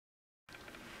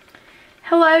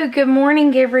Hello, good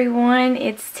morning everyone.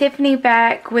 It's Tiffany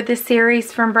back with a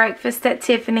series from Breakfast at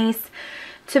Tiffany's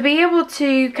to be able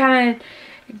to kind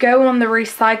of go on the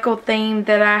recycle theme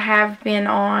that I have been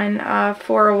on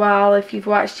for a while. If you've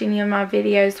watched any of my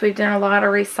videos, we've done a lot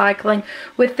of recycling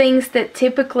with things that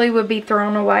typically would be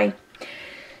thrown away.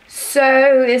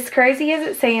 So, as crazy as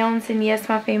it sounds, and yes,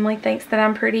 my family thinks that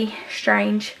I'm pretty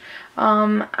strange,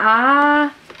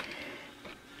 I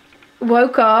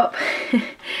woke up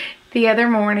the other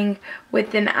morning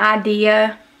with an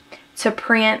idea to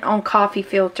print on coffee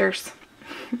filters.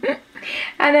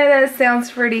 I know that sounds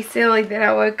pretty silly that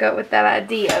I woke up with that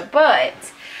idea, but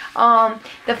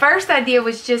the first idea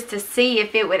was just to see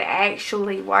if it would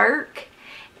actually work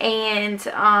and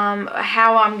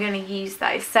how I'm going to use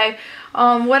those. So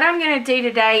what I'm going to do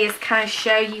today is kind of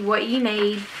show you what you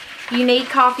need. You need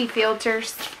coffee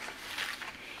filters,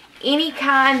 any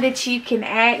kind that you can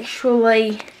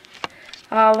actually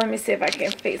let me see if I can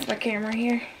fix my camera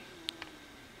here.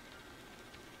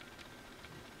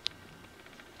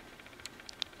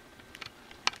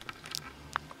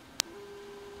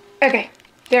 Okay,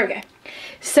 there we go.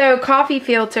 So coffee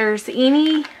filters,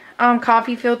 any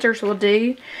coffee filters will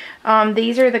do.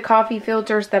 These are the coffee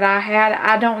filters that I had.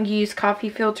 I don't use coffee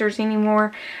filters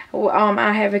anymore.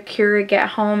 I have a Keurig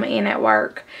at home and at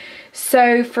work.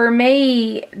 So for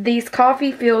me, these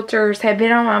coffee filters have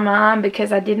been on my mind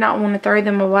because I did not want to throw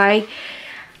them away.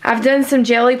 I've done some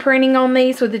jelly printing on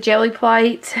these with the jelly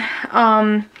plates.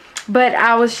 But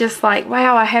I was just like,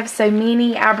 wow, I have so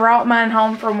many. I brought mine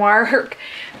home from work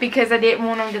because I didn't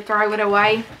want them to throw it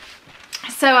away.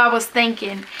 So I was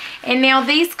thinking, and now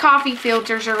these coffee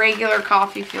filters are regular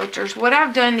coffee filters. What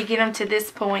I've done to get them to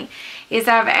this point is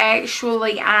I've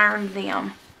actually ironed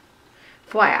them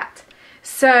flat.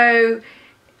 So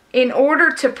in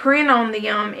order to print on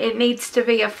them, it needs to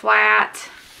be a flat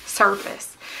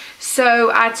surface.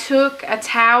 So I took a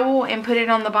towel and put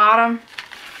it on the bottom.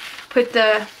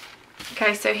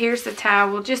 Okay, so here's the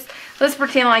towel. Just let's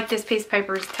pretend like this piece of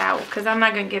paper is a towel, because I'm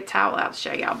not going to get a towel out to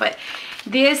show y'all. But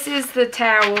this is the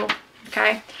towel,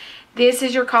 okay? This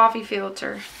is your coffee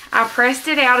filter. I pressed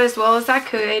it out as well as I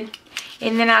could,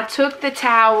 and then I took the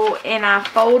towel and I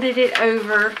folded it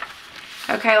over,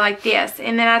 okay, like this.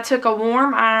 And then I took a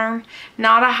warm iron,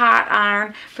 not a hot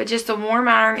iron, but just a warm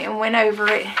iron, and went over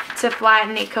it to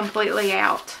flatten it completely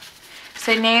out.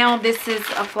 So now this is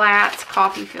a flat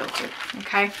coffee filter,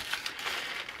 okay?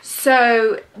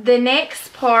 So the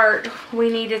next part we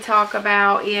need to talk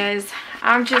about is,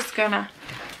 I'm just gonna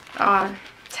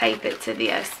tape it to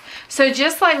this. So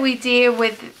just like we did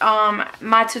with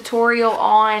my tutorial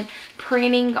on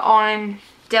printing on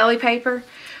deli paper,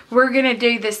 we're gonna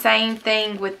do the same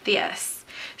thing with this.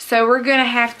 So we're gonna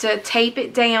have to tape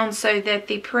it down so that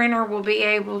the printer will be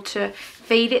able to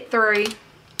feed it through.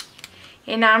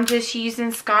 And I'm just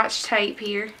using Scotch tape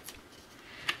here.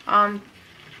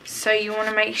 So you want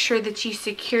to make sure that you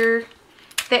secure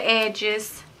the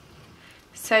edges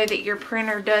so that your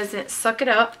printer doesn't suck it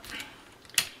up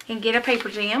and get a paper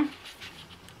jam.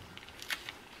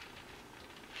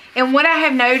 And what I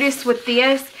have noticed with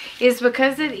this is,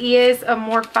 because it is a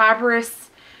more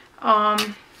fibrous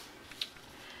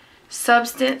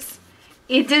substance,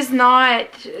 it does not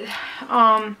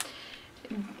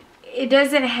it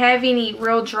doesn't have any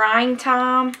real drying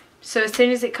time. So as soon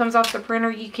as it comes off the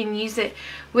printer, you can use it.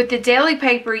 With the deli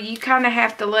paper, you kind of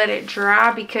have to let it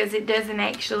dry because it doesn't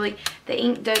actually, the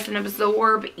ink doesn't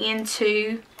absorb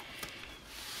into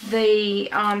the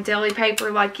deli paper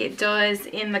like it does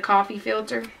in the coffee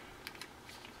filter.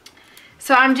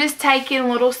 So I'm just taking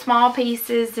little small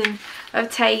pieces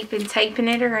of tape and taping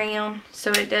it around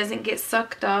so it doesn't get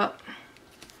sucked up.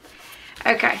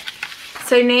 Okay.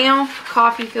 So now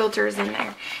coffee filter is in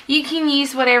there. You can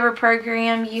use whatever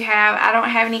program you have. I don't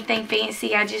have anything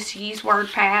fancy. I just use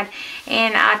WordPad,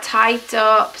 and I typed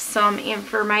up some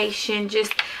information.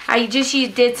 I just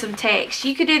did some text.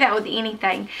 You could do that with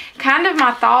anything. Kind of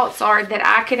my thoughts are that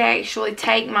I could actually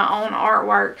take my own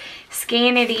artwork,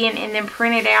 scan it in, and then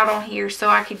print it out on here so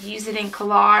I could use it in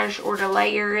collage or to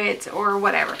layer it or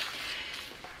whatever.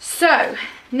 So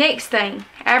next thing,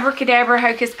 abracadabra,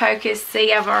 hocus pocus.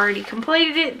 See, I've already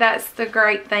completed it. That's the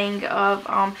great thing of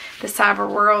the cyber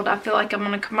world. I feel like I'm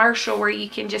on a commercial where you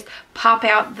can just pop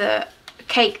out the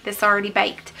cake that's already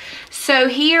baked. So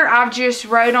here I've just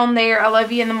wrote on there, I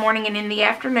love you in the morning and in the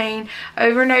afternoon,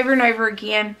 over and over and over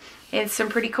again in some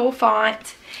pretty cool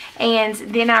font. And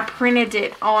then I printed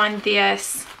it on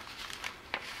this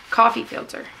coffee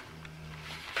filter.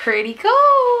 Pretty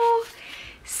cool.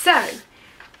 So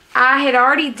I had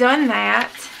already done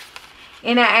that,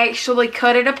 and I actually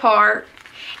cut it apart,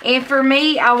 And for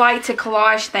me, I like to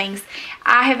collage things.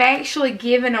 I have actually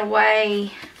given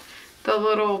away the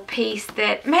little piece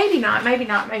that, maybe not.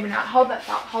 Hold that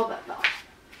thought.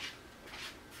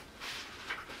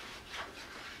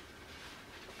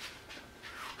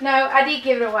 No, I did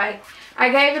give it away. I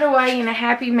gave it away in a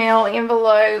Happy Mail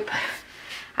envelope.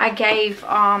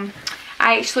 I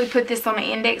actually put this on an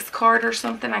index card or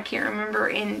something, I can't remember,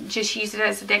 and just use it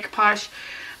as a decoupage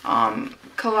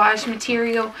collage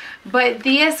material. But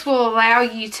this will allow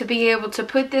you to be able to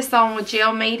put this on with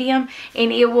gel medium,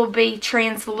 and it will be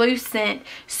translucent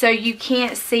so you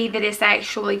can't see that it's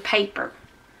actually paper.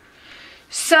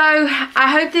 So I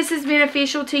hope this is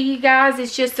beneficial to you guys.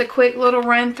 It's just a quick little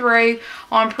run through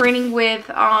on printing with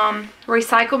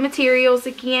recycled materials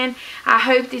again. I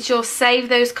hope that you'll save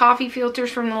those coffee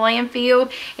filters from the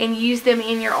landfill and use them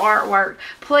in your artwork.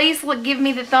 Please give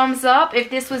me the thumbs up if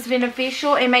this was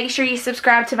beneficial, and make sure you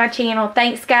subscribe to my channel.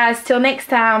 Thanks guys, till next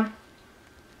time.